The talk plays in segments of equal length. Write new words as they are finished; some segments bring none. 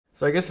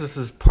So I guess this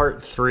is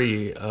part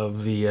 3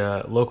 of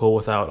the local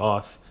without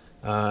auth.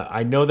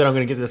 I know that I'm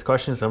going to get this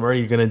question, so I'm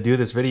already going to do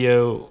this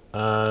video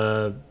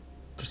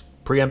just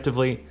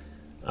preemptively.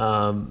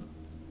 The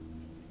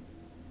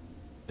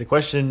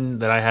question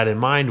that I had in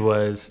mind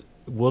was,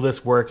 will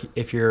this work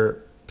if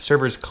your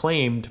server's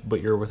claimed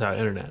but you're without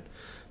internet?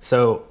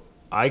 So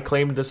I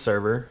claimed this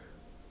server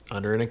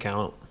under an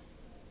account.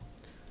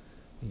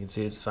 You can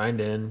see it's signed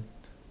in.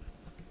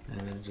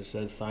 And it just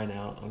says sign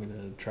out. I'm going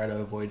to try to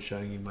avoid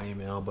showing you my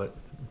email, but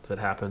if it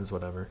happens,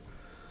 whatever.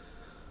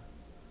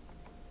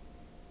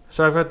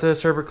 So I've got the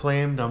server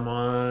claimed. I'm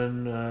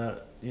on,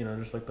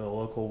 just like the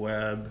local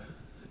web.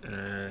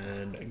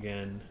 And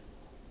again,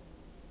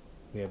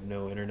 we have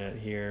no internet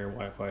here.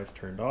 Wi-Fi is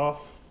turned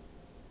off.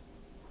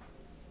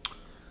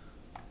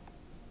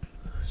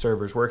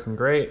 Server's working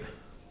great.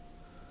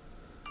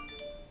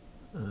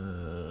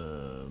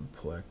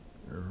 Plex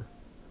or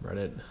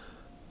Reddit.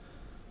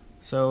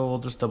 So we'll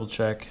just double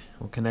check.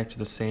 We'll connect to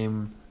the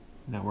same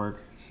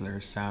network. So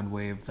there's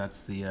Soundwave.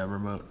 That's the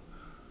remote,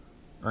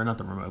 or not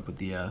the remote, but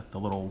the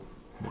little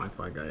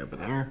Wi-Fi guy over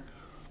there.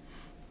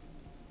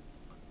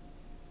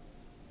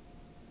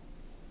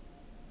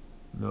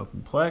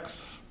 Open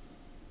Plex.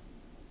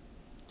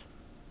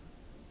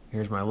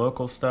 Here's my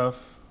local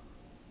stuff,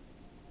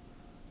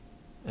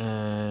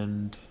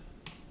 and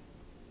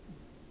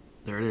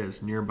there it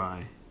is,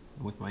 nearby,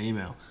 with my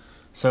email.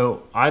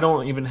 So I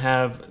don't even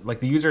have,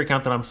 like, the user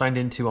account that I'm signed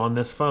into on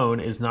this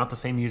phone is not the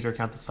same user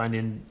account that's signed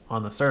in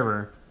on the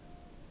server,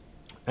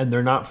 and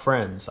they're not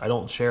friends. I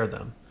don't share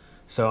them.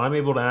 So I'm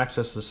able to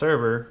access the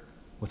server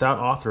without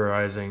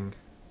authorizing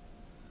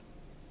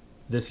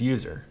this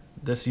user.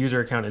 This user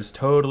account is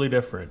totally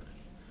different.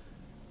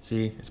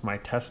 See, it's my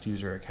test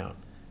user account.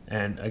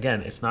 And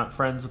again, it's not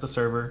friends with the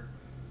server.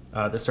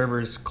 The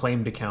server's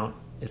claimed account.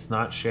 It's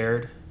not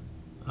shared.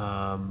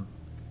 I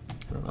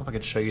don't know if I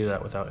could show you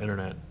that without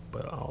internet,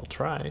 but I'll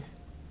try.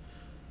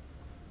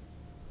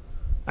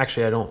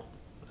 Actually, I don't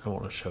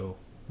want to show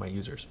my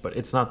users, but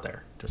it's not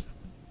there. Just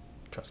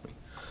trust me.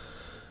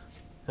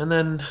 And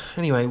then,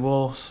 anyway,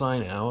 we'll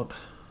sign out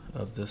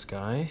of this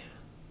guy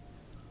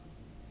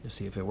to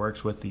see if it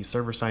works with the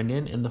server signed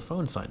in and the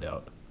phone signed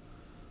out.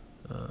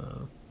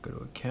 Go to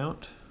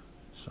account,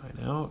 sign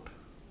out,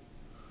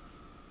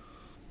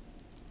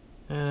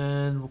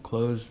 and we'll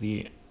close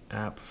the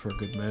app for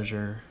good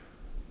measure.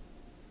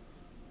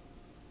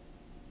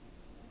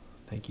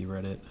 Thank you,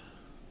 Reddit.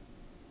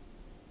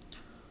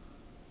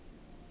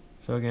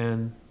 So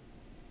again,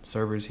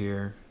 server's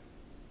here,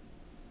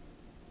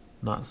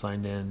 not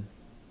signed in.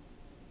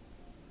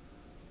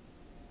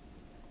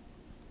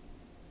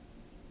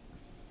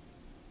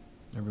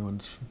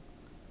 Everyone's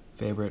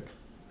favorite,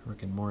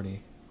 Rick and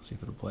Morty. We'll see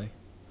if it'll play.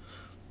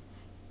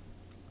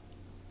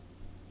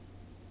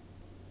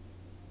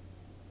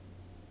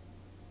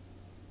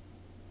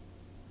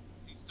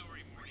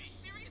 Story, Morty. Are you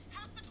serious?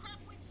 Half the crap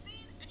we've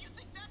seen, and you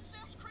think that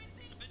sounds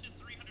crazy? I've been to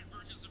 300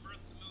 versions of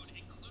Earth's moon,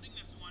 including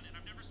this one, and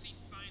I've never seen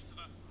signs of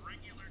a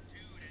regular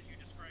dude, as you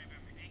describe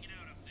him, hanging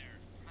out up there.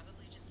 It's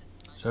probably just a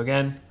smudge. So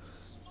again,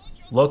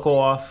 local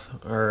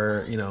auth,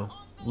 or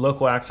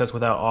local access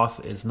without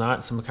auth is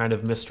not some kind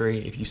of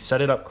mystery. If you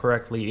set it up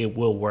correctly, it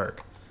will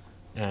work,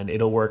 and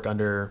it'll work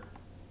under,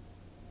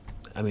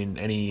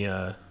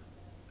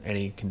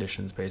 any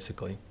conditions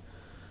basically.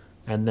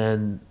 And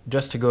then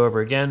just to go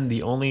over again,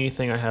 the only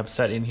thing I have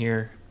set in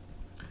here,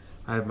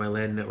 I have my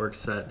LAN network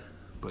set,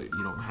 but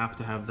you don't have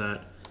to have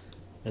that.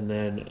 And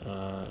then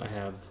I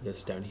have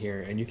this down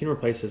here, and you can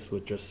replace this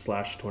with just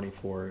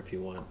 /24 if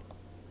you want,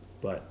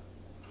 but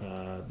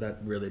that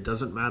really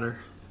doesn't matter.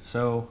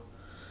 So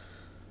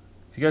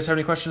if you guys have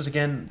any questions,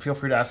 again, feel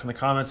free to ask in the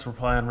comments,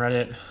 reply on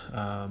Reddit.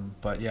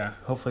 But yeah,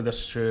 hopefully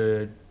this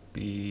should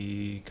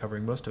be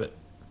covering most of it.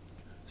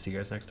 See you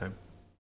guys next time.